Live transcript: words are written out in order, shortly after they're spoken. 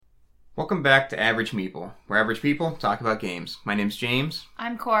Welcome back to Average Meeple, where average people talk about games. My name's James.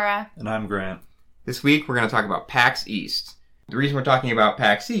 I'm Cora. And I'm Grant. This week, we're going to talk about PAX East. The reason we're talking about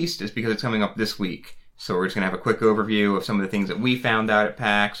PAX East is because it's coming up this week. So we're just going to have a quick overview of some of the things that we found out at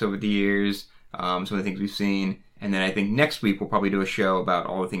PAX over the years, some of the things we've seen, and then I think next week we'll probably do a show about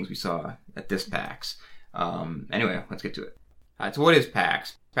all the things we saw at this PAX. Anyway, let's get to it. So what is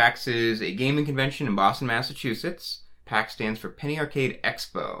PAX? PAX is a gaming convention in Boston, Massachusetts. PAX stands for Penny Arcade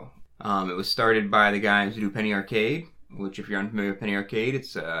Expo. It was started by the guys who do Penny Arcade, which if you're unfamiliar with Penny Arcade,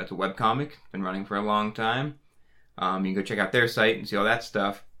 it's a webcomic. Been running for a long time. You can go check out their site and see all that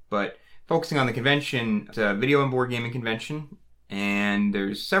stuff. But focusing on the convention, it's a video and board gaming convention, and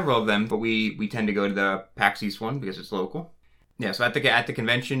there's several of them, but we tend to go to the PAX East one because it's local. Yeah, so at the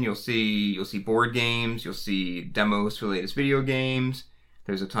convention, you'll see board games, you'll see demos for the latest video games.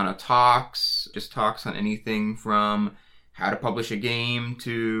 There's a ton of talks, just talks on anything from how to publish a game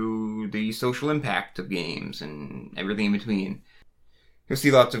to the social impact of games and everything in between. You'll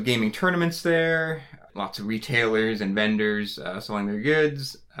see lots of gaming tournaments there, lots of retailers and vendors selling their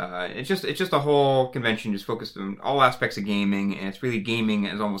goods. It's just a whole convention just focused on all aspects of gaming, and it's really gaming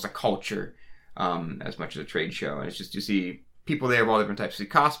as almost a culture as much as a trade show. And it's just you see people there of all different types of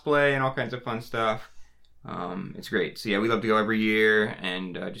cosplay and all kinds of fun stuff. It's great. So yeah, we love to go every year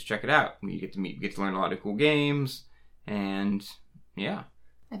and just check it out. You get to learn a lot of cool games, and yeah.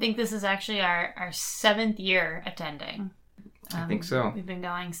 I think this is actually our 7th year attending. I think so. We've been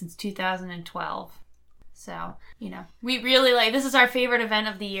going since 2012. So, we really this is our favorite event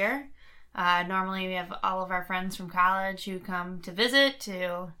of the year. Normally we have all of our friends from college who come to visit,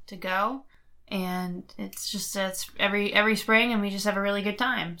 to go. And it's every spring, and we just have a really good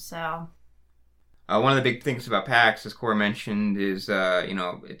time, so. One of the big things about PAX, as Cora mentioned, is,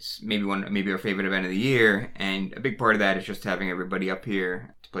 it's maybe our favorite event of the year, and a big part of that is just having everybody up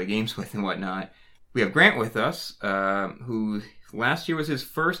here to play games with and whatnot. We have Grant with us, who last year was his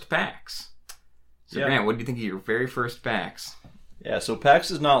first PAX. So yeah. Grant, what do you think of your very first PAX? Yeah, so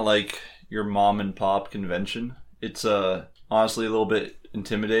PAX is not like your mom and pop convention. It's honestly a little bit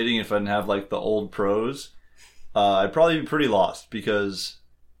intimidating. If I didn't have the old pros, I'd probably be pretty lost because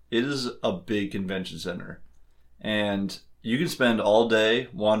it is a big convention center, and you can spend all day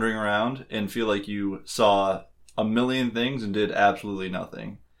wandering around and feel like you saw a million things and did absolutely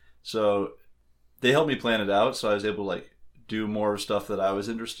nothing. So they helped me plan it out, so I was able to do more stuff that I was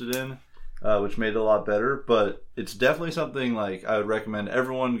interested in, which made it a lot better. But it's definitely something I would recommend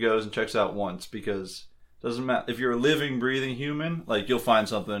everyone goes and checks out once, because it doesn't matter if you're a living, breathing human, you'll find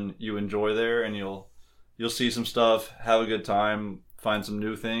something you enjoy there, and you'll see some stuff, have a good time, find some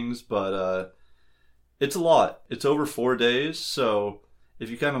new things. But it's a lot. It's over 4 days, so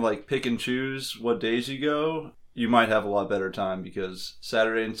if you kind of pick and choose what days you go, you might have a lot better time, because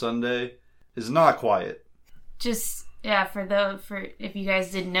Saturday and Sunday is not quiet. Just for if you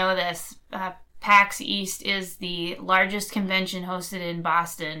guys didn't know this, PAX East is the largest convention hosted in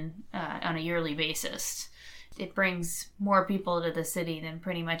Boston on a yearly basis. It brings more people to the city than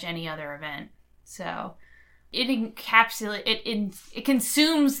pretty much any other event. So it it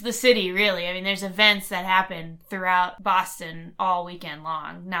consumes the city, really. I mean, there's events that happen throughout Boston all weekend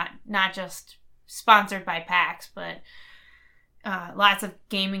long, not just sponsored by PAX, but lots of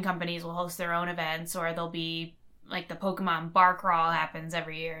gaming companies will host their own events, or they'll be the Pokemon bar crawl happens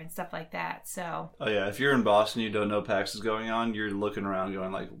every year and stuff like that. So. Oh yeah, if you're in Boston, you don't know PAX is going on, you're looking around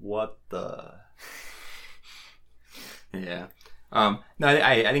going what the. Yeah. No,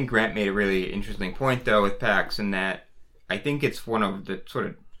 I think Grant made a really interesting point though with PAX, in that I think it's one of the sort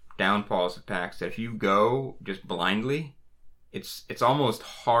of downfalls of PAX that if you go just blindly, it's almost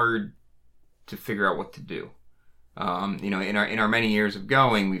hard to figure out what to do. In our many years of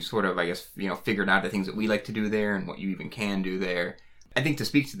going, we've sort of, figured out the things that we like to do there and what you even can do there. I think to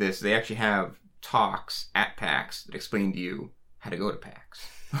speak to this, they actually have talks at PAX that explain to you how to go to PAX.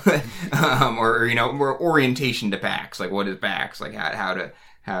 or more orientation to PAX. What is PAX?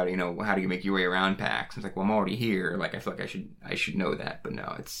 How do you make your way around PAX? It's well, I'm already here. I feel like I should know that, but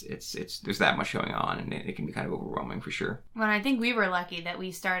no, it's there's that much going on, and it can be kind of overwhelming for sure. Well, I think we were lucky that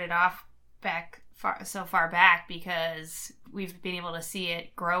we started off so far back, because we've been able to see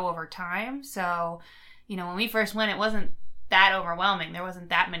it grow over time. So, when we first went, it wasn't that overwhelming. There wasn't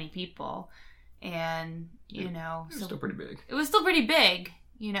that many people, and it was still pretty big. It was still pretty big.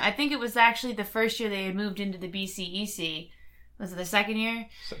 I think it was actually the first year they had moved into the BCEC. Was it the second year?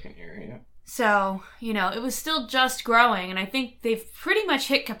 Second year, yeah. So, it was still just growing, and I think they've pretty much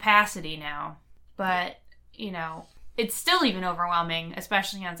hit capacity now. But, it's still even overwhelming,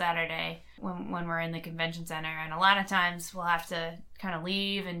 especially on Saturday when we're in the convention center. And a lot of times we'll have to kind of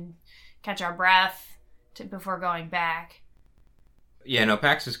leave and catch our breath before going back. Yeah, no,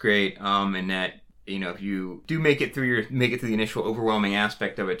 PAX is great. In that, if you do make it through the initial overwhelming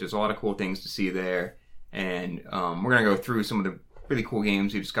aspect of it, there's a lot of cool things to see there. And we're gonna go through some of the really cool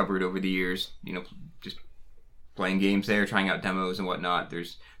games we've discovered over the years. Just playing games there, trying out demos and whatnot.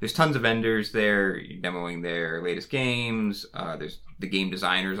 There's tons of vendors there demoing their latest games. There's the game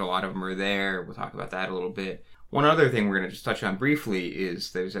designers, a lot of them are there. We'll talk about that a little bit. One other thing we're going to just touch on briefly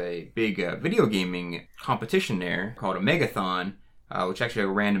is there's a big video gaming competition there called a Megathon, which actually a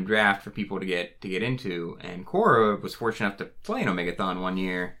random draft for people to get into. And Cora was fortunate enough to play in a Megathon one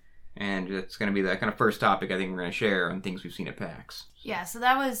year, and it's going to be that kind of first topic I think we're going to share on things we've seen at PAX. Yeah, so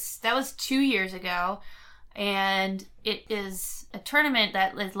that was 2 years ago. And it is a tournament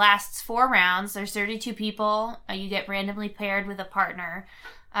that lasts 4 rounds. There's 32 people. You get randomly paired with a partner.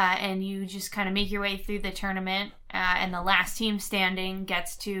 And you just kind of make your way through the tournament. And the last team standing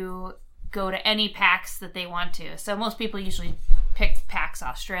gets to go to any PAX that they want to. So most people usually pick PAX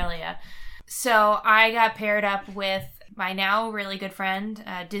Australia. So I got paired up with my now really good friend,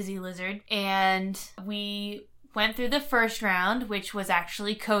 Dizzy Lizard. And we went through the first round, which was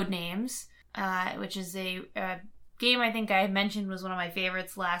actually Codenames. Which is a game I think I mentioned was one of my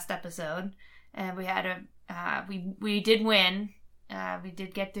favorites last episode. And we had we did win. We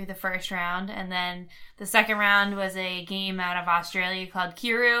did get through the first round. And then the second round was a game out of Australia called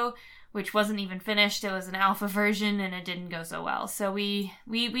Kiru, which wasn't even finished. It was an alpha version and it didn't go so well. So we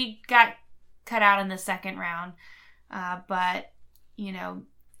got cut out in the second round. But,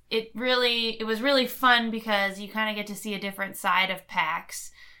 it was really fun because you kind of get to see a different side of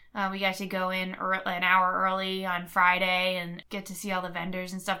PAX. We got to go in an hour early on Friday and get to see all the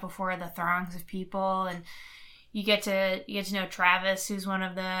vendors and stuff before the throngs of people. And you get to know Travis, who's one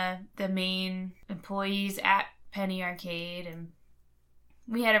of the main employees at Penny Arcade. And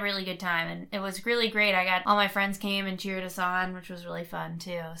we had a really good time. And it was really great. All my friends came and cheered us on, which was really fun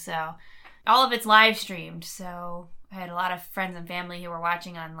too. So all of it's live streamed. So I had a lot of friends and family who were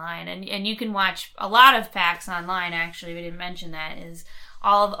watching online. And you can watch a lot of PAX online, actually. We didn't mention that.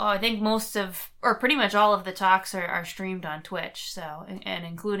 I think pretty much all of the talks are streamed on Twitch, so, and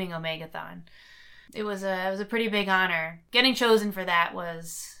including Omegathon. It was a pretty big honor. Getting chosen for that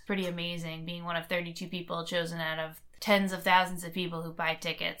was pretty amazing. Being one of 32 people chosen out of tens of thousands of people who buy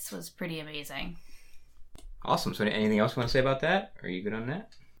tickets was pretty amazing. Awesome. So anything else you want to say about that? Are you good on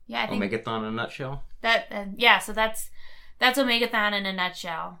that? Yeah, I think Omegathon in a nutshell? So that's Omegathon in a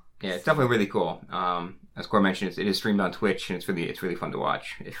nutshell. Yeah, it's definitely really cool. As Cora mentioned, it is streamed on Twitch, and it's really fun to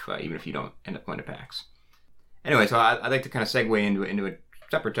watch, even if you don't end up going to PAX. Anyway, so I'd like to kind of segue into a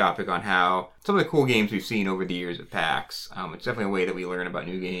separate topic on how some of the cool games we've seen over the years at PAX. It's definitely a way that we learn about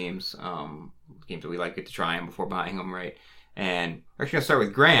new games, games that we like, get to try them before buying them, right? And we're actually going to start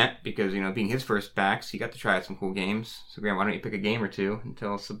with Grant, because, being his first PAX, he got to try out some cool games. So Grant, why don't you pick a game or two and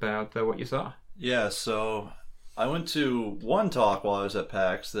tell us about what you saw? Yeah, so I went to one talk while I was at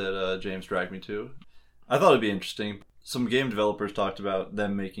PAX that James dragged me to. I thought it'd be interesting. Some game developers talked about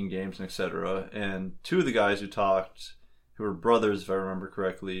them making games and etc. And two of the guys who talked, who were brothers if I remember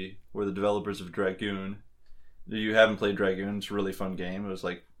correctly, were the developers of Dragoon. If you haven't played Dragoon, it's a really fun game. It was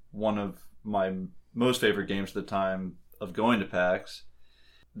like one of my most favorite games at the time of going to PAX.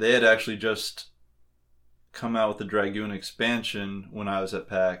 They had actually just come out with the Dragoon expansion when I was at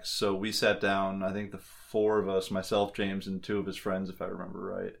PAX. So we sat down, I think the 4 of us, myself, James, and 2 of his friends, if I remember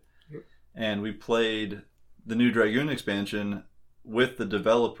right. Yep. And we played the new Dragoon expansion with the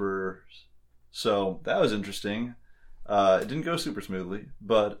developers. So that was interesting. It didn't go super smoothly,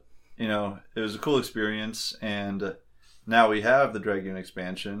 but, it was a cool experience. And now we have the Dragoon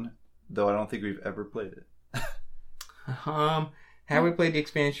expansion, though I don't think we've ever played it. Have we played the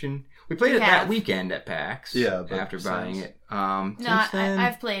expansion? We played it that weekend at PAX. Yeah, but after buying it.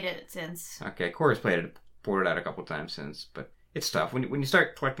 I've played it since. Okay, Cora's played it, poured it out a couple times since, but it's tough when you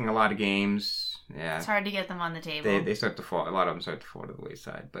start collecting a lot of games. Yeah, it's hard to get them on the table. They start to fall. A lot of them start to fall to the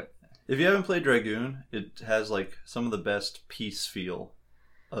wayside. But if you haven't played Dragoon, it has like some of the best piece feel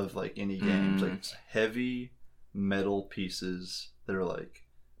of like any games. Like it's heavy metal pieces that are like.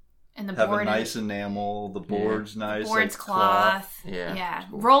 And the have board a nice enamel. The board's nice. The board's like cloth. Yeah.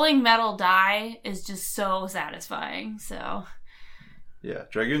 Cool. Rolling metal die is just so satisfying. So. Yeah,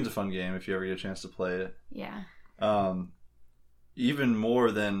 Dragoon's a fun game if you ever get a chance to play it. Yeah. Even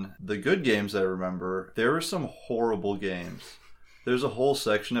more than the good games I remember, there were some horrible games. There's a whole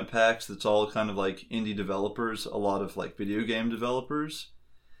section at PAX that's all kind of like indie developers, a lot of like video game developers.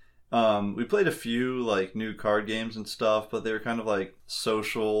 We played a few like new card games and stuff, but they were kind of like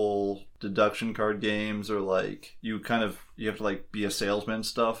social deduction card games, or like you have to like be a salesman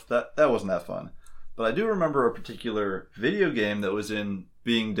stuff. That wasn't that fun. But I do remember a particular video game that was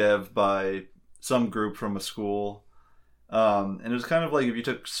being dev by some group from a school. And it was kind of like if you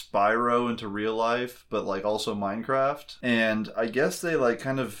took Spyro into real life, but like also Minecraft. And I guess they like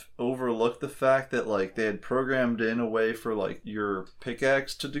kind of overlooked the fact that like they had programmed in a way for like your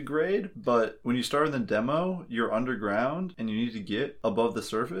pickaxe to degrade. But when you start in the demo, you're underground and you need to get above the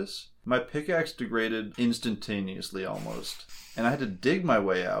surface. My pickaxe degraded instantaneously almost. And I had to dig my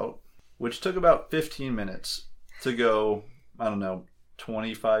way out, which took about 15 minutes to go, I don't know,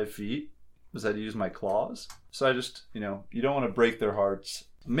 25 feet. Was I had to use my claws? So I just, you don't want to break their hearts.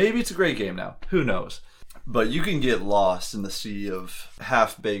 Maybe it's a great game now. Who knows? But you can get lost in the sea of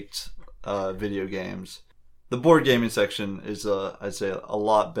half-baked video games. The board gaming section is, I'd say, a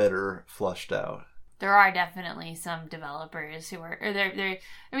lot better flushed out. There are definitely some developers who are, they're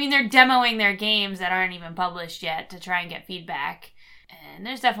demoing their games that aren't even published yet to try and get feedback. And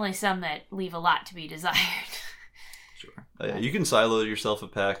there's definitely some that leave a lot to be desired. Sure. Yeah, you can silo yourself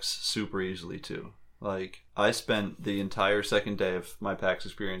at PAX super easily too. Like, I spent the entire second day of my PAX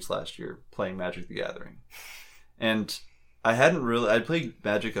experience last year playing Magic the Gathering. And I'd played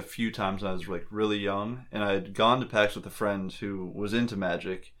Magic a few times when I was like really young, and I'd gone to PAX with a friend who was into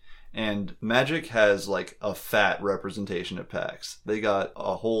Magic, and Magic has like a fat representation at PAX. They got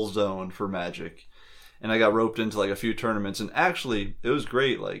a whole zone for Magic. And I got roped into like a few tournaments, and actually it was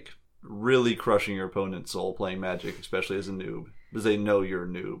great, like really crushing your opponent's soul playing Magic, especially as a noob, because they know you're a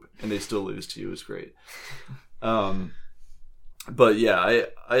noob and they still lose to you. Is great. But yeah,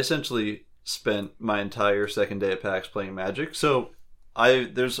 I essentially spent my entire second day at PAX playing Magic. So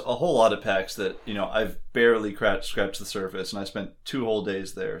there's a whole lot of PAX that I've barely scratched the surface, and I spent 2 whole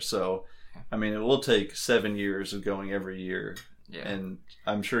days there. So I mean, it will take 7 years of going every year. Yeah. And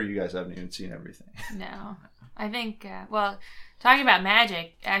I'm sure you guys haven't even seen everything. No. I think, talking about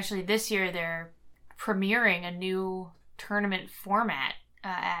Magic, actually this year they're premiering a new tournament format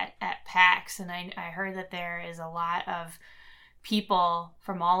at PAX. And I heard that there is a lot of people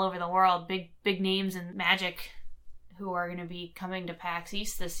from all over the world, big names in Magic, who are going to be coming to PAX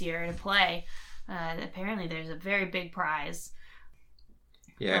East this year to play. Apparently there's a very big prize.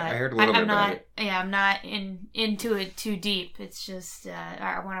 Yeah, I heard a little bit about it. Yeah, I'm not into it too deep. It's just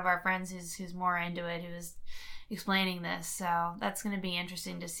one of our friends who's more into it who was explaining this. So that's going to be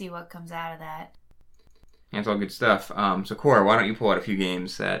interesting to see what comes out of that. Yeah, it's all good stuff. So Cora, why don't you pull out a few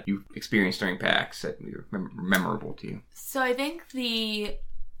games that you experienced during PAX that were memorable to you? So I think the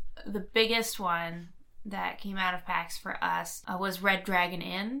biggest one that came out of PAX for us was Red Dragon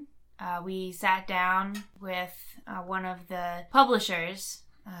Inn. We sat down with one of the publishers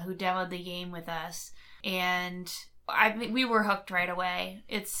who demoed the game with us, and I think we were hooked right away.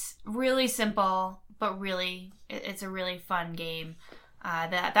 It's really simple, but really, it's a really fun game.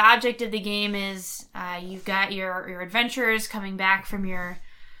 The object of the game is you've got your adventurers coming back from your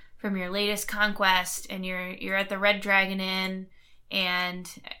latest conquest, and you're at the Red Dragon Inn, and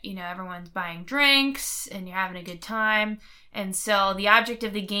everyone's buying drinks and you're having a good time. And so the object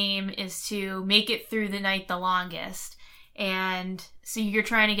of the game is to make it through the night the longest. And so you're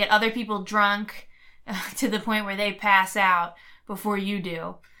trying to get other people drunk to the point where they pass out before you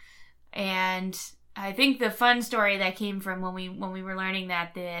do. And I think the fun story that came from when we were learning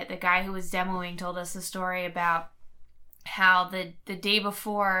that, the guy who was demoing told us a story about how the day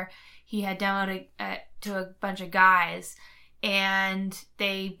before he had demoed to a bunch of guys, and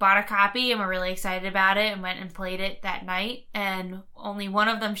they bought a copy and were really excited about it and went and played it that night, and only one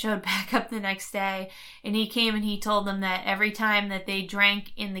of them showed back up the next day, and he came and he told them that every time that they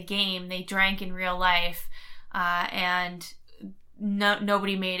drank in the game, they drank in real life, and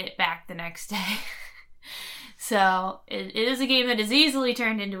nobody made it back the next day. So it is a game that is easily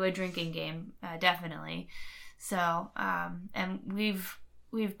turned into a drinking game, definitely. So and we've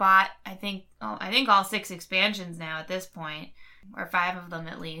bought I think all 6 expansions now at this point, or 5 of them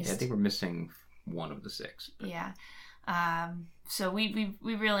at least. Yeah, I think we're missing one of the 6. But. Yeah. So we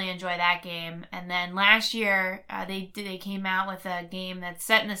really enjoy that game. And then last year they came out with a game that's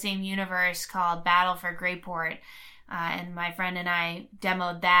set in the same universe called Battle for Greyport. And my friend and I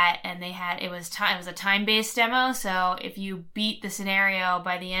demoed that, and it was a time-based demo. So if you beat the scenario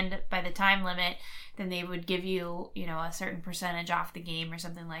by the time limit, then they would give you, a certain percentage off the game or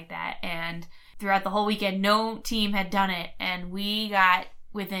something like that. And throughout the whole weekend, no team had done it, and we got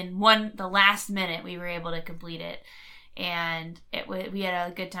within the last minute, we were able to complete it, and we had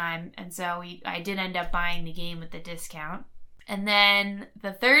a good time. And so I did end up buying the game with the discount. And then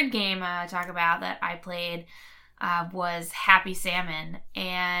the third game I talk about that I played was Happy Salmon.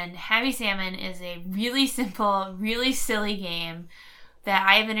 And Happy Salmon is a really simple, really silly game that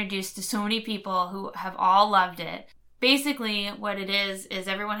I have introduced to so many people who have all loved it. Basically, what it is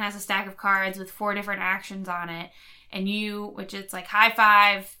everyone has a stack of cards with 4 different actions on it. And which it's like high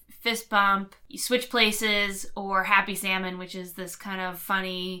five, fist bump, you switch places, or Happy Salmon, which is this kind of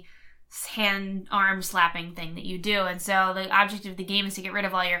funny hand-arm slapping thing that you do. And so the object of the game is to get rid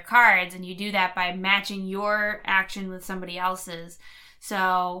of all your cards, and you do that by matching your action with somebody else's.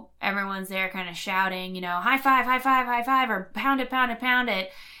 So everyone's there kind of shouting, high five, high five, high five, or pound it, pound it, pound it.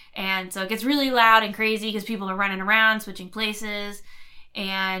 And so it gets really loud and crazy because people are running around, switching places.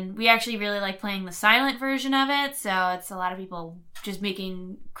 And we actually really like playing the silent version of it. So it's a lot of people just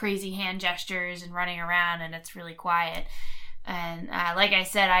making crazy hand gestures and running around, and it's really quiet. And like I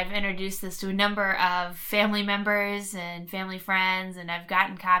said, I've introduced this to a number of family members and family friends, and I've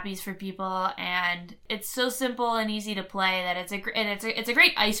gotten copies for people. And it's so simple and easy to play that it's a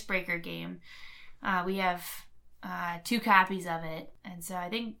great icebreaker game. We have 2 copies of it, and so I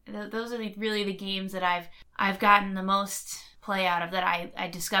think those are really the games that I've gotten the most play out of that I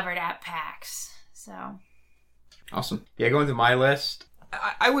discovered at PAX. So awesome. Yeah, going through my list,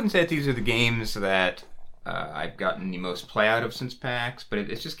 I wouldn't say that these are the games that I've gotten the most play out of since PAX, but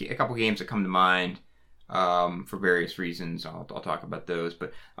it's just a couple games that come to mind for various reasons. I'll talk about those,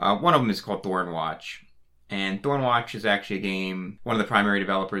 but one of them is called Thornwatch. And Thornwatch is actually a game, one of the primary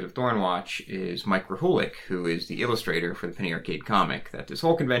developers of Thornwatch is Mike Rahulik, who is the illustrator for the Penny Arcade comic that this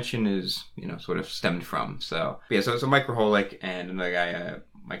whole convention is, sort of stemmed from. So Mike Rahulik and another guy,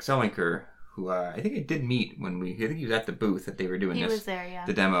 Mike Selinker, who I think I did meet I think he was at the booth that they were doing he was there, yeah.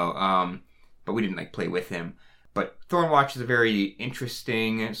 The demo, but we didn't play with him. But Thornwatch is a very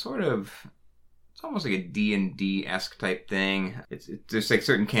interesting sort of, it's almost like a D&D-esque type thing. There's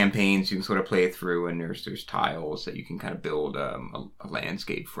certain campaigns you can sort of play through, and there's tiles that you can kind of build a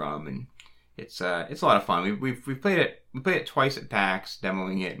landscape from, and it's a lot of fun. We've played it. We played it twice at PAX,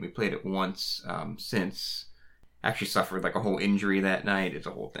 demoing it, and we played it once since. Actually suffered a whole injury that night. It's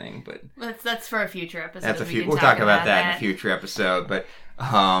a whole thing, but that's for a future episode. We'll talk about that in a future episode, but.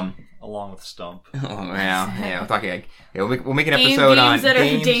 Along with Stump. Oh yeah. We're talking we'll make an episode on games that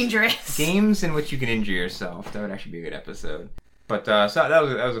are dangerous. Games in which you can injure yourself. That would actually be a good episode. But so that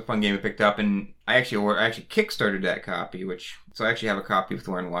was a fun game we picked up, and I actually kickstarted that copy, so I actually have a copy of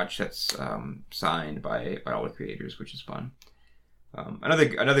Thornwatch that's signed by all the creators, which is fun.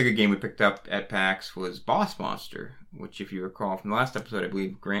 Another good game we picked up at PAX was Boss Monster, which, if you recall from the last episode, I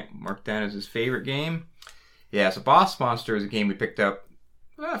believe Grant marked down as his favorite game. Yeah, so Boss Monster is a game we picked up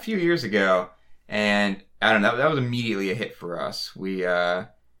a few years ago, and I don't know, that was immediately a hit for us. We demoed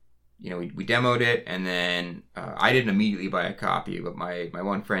it, and then I didn't immediately buy a copy, but my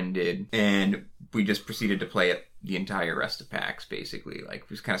one friend did, and we just proceeded to play it the entire rest of PAX, basically. We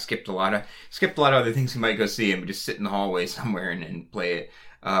just kind of skipped a lot of other things we might go see, and we just sit in the hallway somewhere and play it.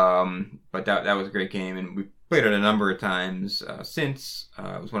 But that was a great game, and we played it a number of times since.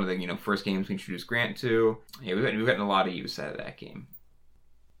 It was one of the first games we introduced Grant to. Yeah, we've gotten a lot of use out of that game.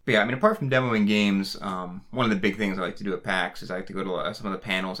 But yeah, apart from demoing games, one of the big things I like to do at PAX is I like to go to some of the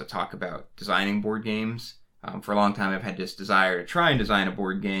panels that talk about designing board games. For a long time, I've had this desire to try and design a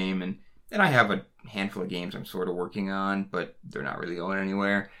board game, and I have a handful of games I'm sort of working on, but they're not really going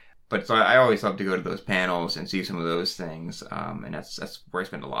anywhere. But so I always love to go to those panels and see some of those things, and that's where I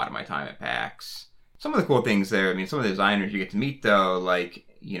spend a lot of my time at PAX. Some of the cool things there, some of the designers you get to meet, though,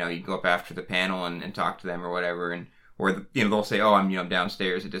 you go up after the panel and talk to them or whatever, or they'll say, oh, I'm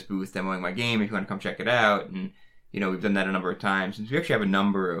downstairs at this booth demoing my game if you want to come check it out. And we've done that a number of times. And we actually have a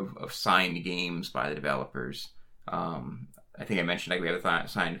number of signed games by the developers. I think I mentioned we have a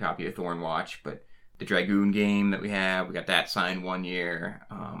signed copy of Thornwatch, but the Dragoon game that we got that signed one year.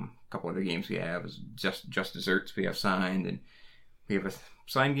 A couple other games we have is just Desserts we have signed, and we have a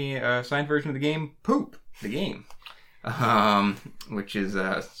signed version of the game Poop the game, which is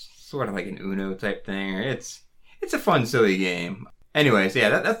sort of like an Uno type thing. It's a fun, silly game. Anyways, yeah,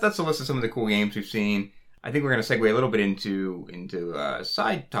 that's a list of some of the cool games we've seen. I think we're going to segue a little bit into a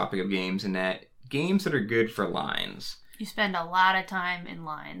side topic of games, in that games that are good for lines. You spend a lot of time in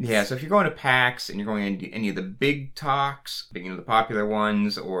lines. Yeah, so if you're going to PAX and you're going into any of the big talks, the popular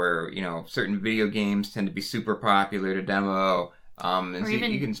ones, or certain video games tend to be super popular to demo. And so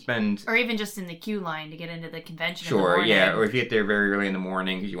you can spend, or even just in the queue line to get into the convention. Sure, yeah, or if you get there very early in the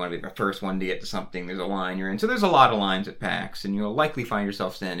morning because you want to be the first one to get to something, there's a line you're in. So there's a lot of lines at PAX, and you'll likely find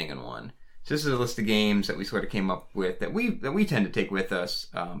yourself standing in one. So this is a list of games that we sort of came up with that we tend to take with us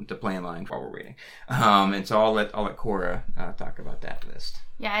to play in line while we're waiting. And so I'll let Cora talk about that list.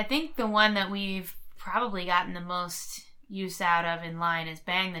 Yeah, I think the one that we've probably gotten the most use out of in line is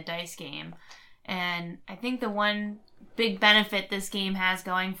Bang the Dice game. And I think the one big benefit this game has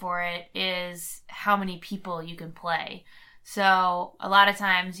going for it is how many people you can play. So a lot of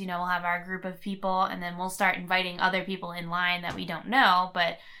times, we'll have our group of people and then we'll start inviting other people in line that we don't know,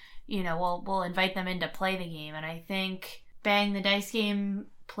 but we'll invite them in to play the game. And I think Bang the Dice game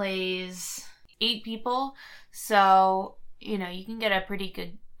plays 8 people. So, you can get a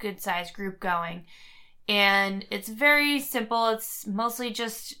pretty good sized group going. And it's very simple. It's mostly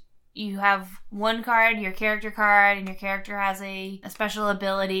just you have one card, your character card, and your character has a special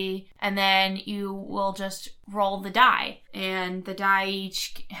ability, and then you will just roll the die. And the die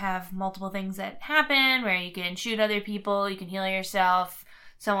each have multiple things that happen, where you can shoot other people, you can heal yourself,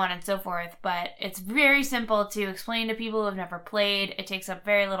 so on and so forth. But it's very simple to explain to people who have never played. It takes up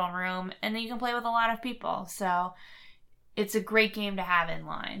very little room, and then you can play with a lot of people. So it's a great game to have in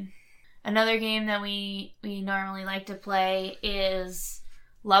line. Another game that we normally like to play is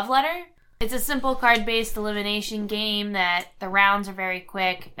Love Letter. It's a simple card-based elimination game that the rounds are very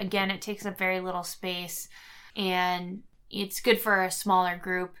quick. Again, it takes up very little space, and it's good for a smaller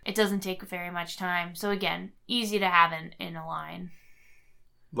group. It doesn't take very much time. So again, easy to have in a line.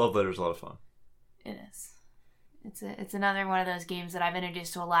 Love Letter's a lot of fun. It is. It's another one of those games that I've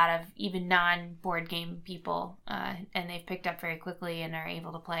introduced to a lot of even non-board game people, and they've picked up very quickly and are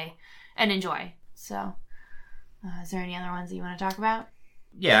able to play and enjoy. So, is there any other ones that you want to talk about?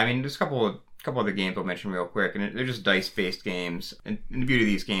 Yeah, I mean, there's a couple other games I'll mention real quick, and they're just dice-based games. And the beauty of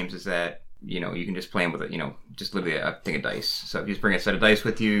these games is that, you can just play them with, just literally a thing of dice. So if you just bring a set of dice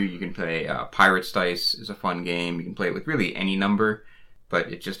with you, you can play Pirates Dice is a fun game. You can play it with really any number,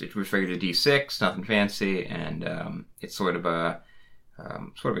 but it's regular D6, nothing fancy, and it's sort of a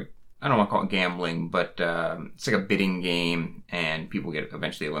I don't want to call it gambling, but it's like a bidding game, and people get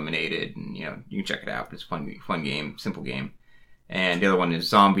eventually eliminated, and you can check it out. But it's a fun game, simple game. And the other one is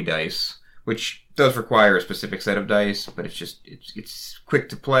Zombie Dice, which does require a specific set of dice, but it's quick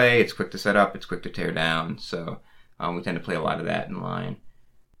to play, it's quick to set up, it's quick to tear down. So we tend to play a lot of that in line.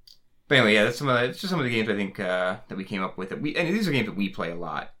 But anyway, yeah, it's just some of the games I think that we came up with. And these are games that we play a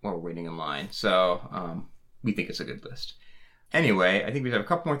lot while we're waiting in line. So we think it's a good list. Anyway, I think we have a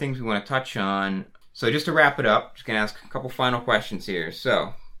couple more things we want to touch on. So just to wrap it up, just going to ask a couple final questions here.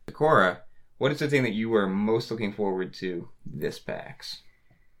 So, Cora, what is the thing that you were most looking forward to this PAX?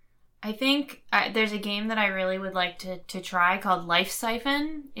 I think there's a game that I really would like to try called Life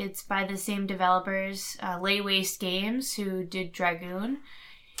Siphon. It's by the same developers, Lay Waste Games, who did Dragoon.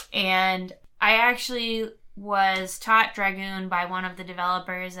 And I actually was taught Dragoon by one of the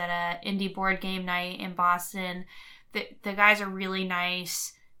developers at a indie board game night in Boston. The guys are really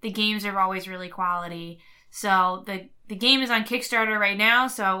nice. The games are always really quality. So the game is on Kickstarter right now.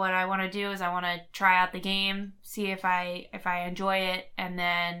 So what I want to do is I want to try out the game, see if I enjoy it, and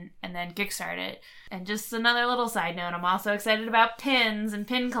then kickstart it. And just another little side note, I'm also excited about pins and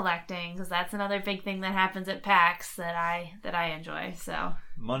pin collecting, because that's another big thing that happens at PAX that I enjoy. So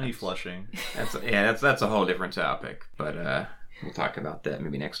money flushing. That's a whole different topic, but we'll talk about that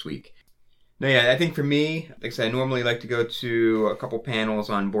maybe next week. No, yeah, I think for me, like I said, I normally like to go to a couple panels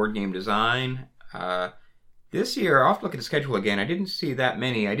on board game design. This year, I'll have to look at the schedule again. I didn't see that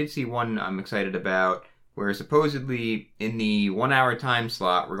many. I did see one I'm excited about, where supposedly in the 1 hour time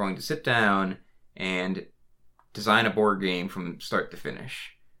slot, we're going to sit down and design a board game from start to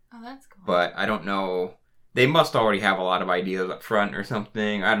finish. Oh, that's cool. But I don't know. They must already have a lot of ideas up front or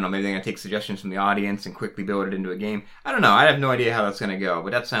something. I don't know. Maybe they're going to take suggestions from the audience and quickly build it into a game. I don't know. I have no idea how that's going to go,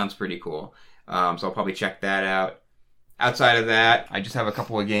 but that sounds pretty cool. So I'll probably check that out. Outside of that, I just have a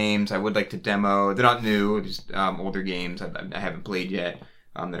couple of games I would like to demo. They're not new, just older games I haven't played yet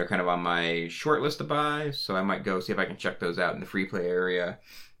that are kind of on my short list to buy. So I might go see if I can check those out in the free play area,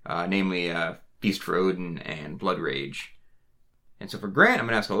 namely Feast for Odin and Blood Rage. And so for Grant, I'm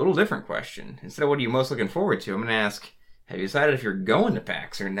going to ask a little different question. Instead of what are you most looking forward to, I'm going to ask, have you decided if you're going to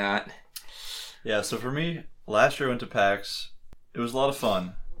PAX or not? Yeah, so for me, last year I went to PAX. It was a lot of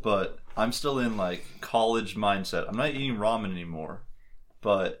fun, but I'm still in college mindset. I'm not eating ramen anymore,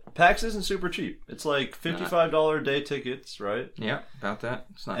 but PAX isn't super cheap. It's like $55 day tickets, right? Yeah, about that.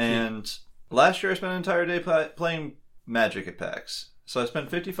 It's not cheap. And last year I spent an entire day playing Magic at PAX. So I spent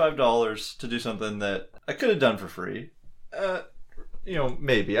 $55 to do something that I could have done for free.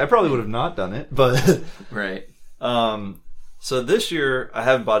 Maybe. I probably would have not done it, but... Right. So this year I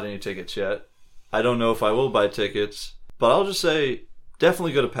haven't bought any tickets yet. I don't know if I will buy tickets, but I'll just say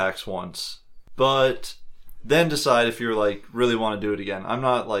definitely go to PAX once, but then decide if you're like really want to do it again. I'm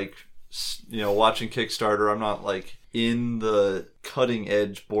not like, watching Kickstarter. I'm not like in the cutting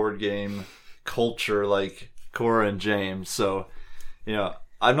edge board game culture like Cora and James. So,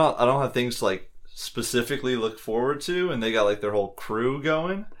 I don't have things to like specifically look forward to, and they got like their whole crew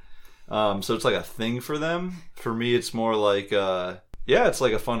going. So it's like a thing for them. For me, it's more like, it's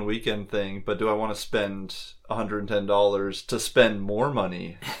like a fun weekend thing, but do I want to spend $110 to spend more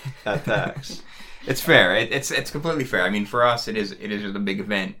money at PAX? It's fair. It's completely fair. I mean, for us, it is just a big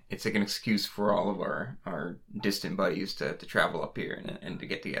event. It's like an excuse for all of our distant buddies to travel up here and to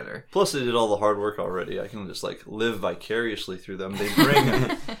get together. Plus, they did all the hard work already. I can just like live vicariously through them. They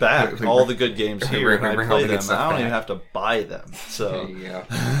bring back all the good games here, and I play them. I don't even have to buy them. So there you go.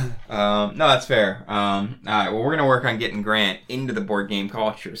 No, that's fair. All right. Well, we're gonna work on getting Grant into the board game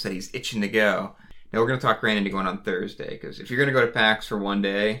culture, so he's itching to go. Now we're gonna talk Grant into going on Thursday, because if you're gonna go to PAX for one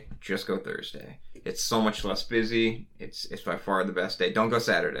day, just go Thursday. It's so much less busy. It's by far the best day. Don't go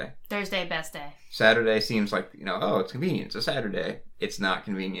Saturday. Thursday, best day. Saturday seems like, it's convenient. It's a Saturday. It's not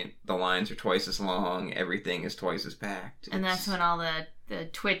convenient. The lines are twice as long. Everything is twice as packed. And that's when all the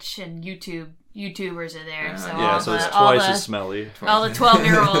Twitch and YouTubers are there. So it's twice as smelly. All the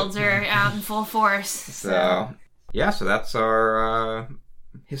 12-year-olds are out in full force. So that's our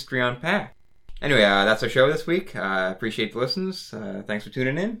history on PAX. Anyway, that's our show this week. Appreciate the listens. Thanks for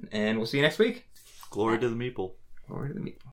tuning in, and we'll see you next week. Glory to the meeple. Glory to the meeple.